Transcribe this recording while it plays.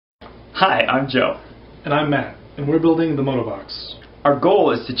Hi, I'm Joe. And I'm Matt, and we're building the Motobox. Our goal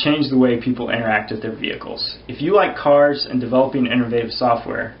is to change the way people interact with their vehicles. If you like cars and developing innovative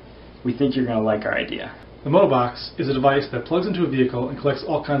software, we think you're going to like our idea. The Motobox is a device that plugs into a vehicle and collects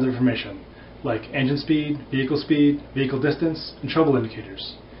all kinds of information, like engine speed, vehicle distance, and trouble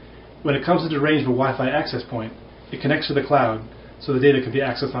indicators. When it comes into range of a Wi-Fi access point, it connects to the cloud so the data can be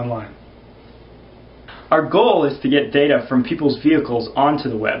accessed online. Our goal is to get data from people's vehicles onto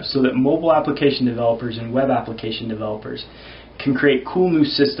the web so that mobile application developers and web application developers can create cool new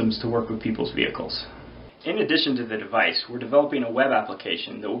systems to work with people's vehicles. In addition to the device, we're developing a web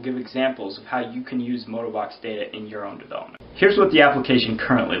application that will give examples of how you can use Motobox data in your own development. Here's what the application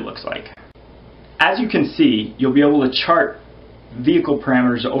currently looks like. As you can see, you'll be able to chart vehicle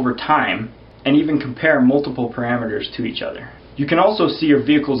parameters over time and even compare multiple parameters to each other. You can also see your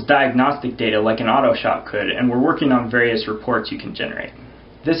vehicle's diagnostic data like an auto shop could, and we're working on various reports you can generate.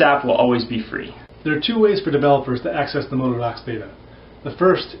 This app will always be free. There are two ways for developers to access the Motobox data. The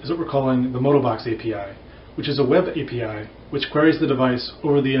first is what we're calling the Motobox API, which is a web API which queries the device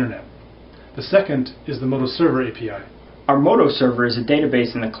over the internet. The second is the MotoServer API. Our MotoServer is a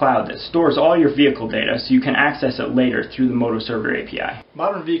database in the cloud that stores all your vehicle data so you can access it later through the MotoServer API.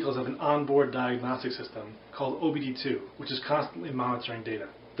 Modern vehicles have an onboard diagnostic system called OBD2, which is constantly monitoring data.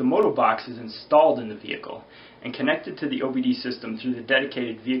 The Motobox is installed in the vehicle and connected to the OBD system through the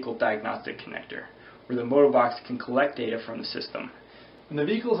dedicated vehicle diagnostic connector, where the Motobox can collect data from the system. When the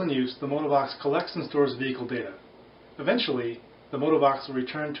vehicle is in use, the Motobox collects and stores vehicle data. Eventually, the Motobox will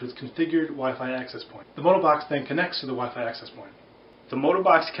return to its configured Wi-Fi access point. The Motobox then connects to the Wi-Fi access point. The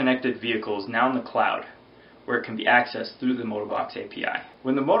Motobox connected vehicle is now in the cloud, where it can be accessed through the Motobox API.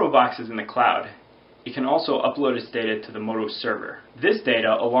 When the Motobox is in the cloud, it can also upload its data to the MotoServer. This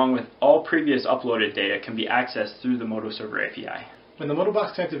data, along with all previous uploaded data, can be accessed through the MotoServer API. When the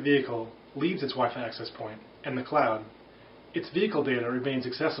Motobox connected vehicle leaves its Wi-Fi access point and the cloud, its vehicle data remains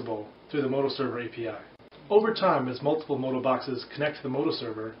accessible through the MotoServer API. Over time, as multiple Motoboxes connect to the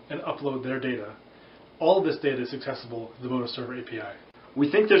MotoServer and upload their data, all of this data is accessible through the MotoServer API.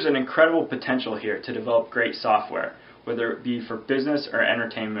 We think there's an incredible potential here to develop great software, whether it be for business or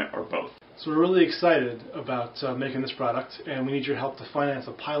entertainment or both. So we're really excited about making this product, and we need your help to finance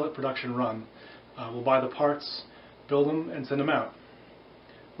a pilot production run. We'll buy the parts, build them, and send them out.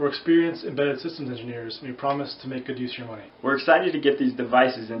 We're experienced embedded systems engineers, and we promise to make good use of your money. We're excited to get these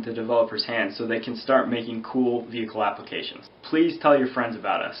devices into developers' hands so they can start making cool vehicle applications. Please tell your friends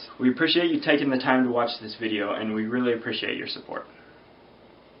about us. We appreciate you taking the time to watch this video, and we really appreciate your support.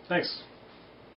 Thanks.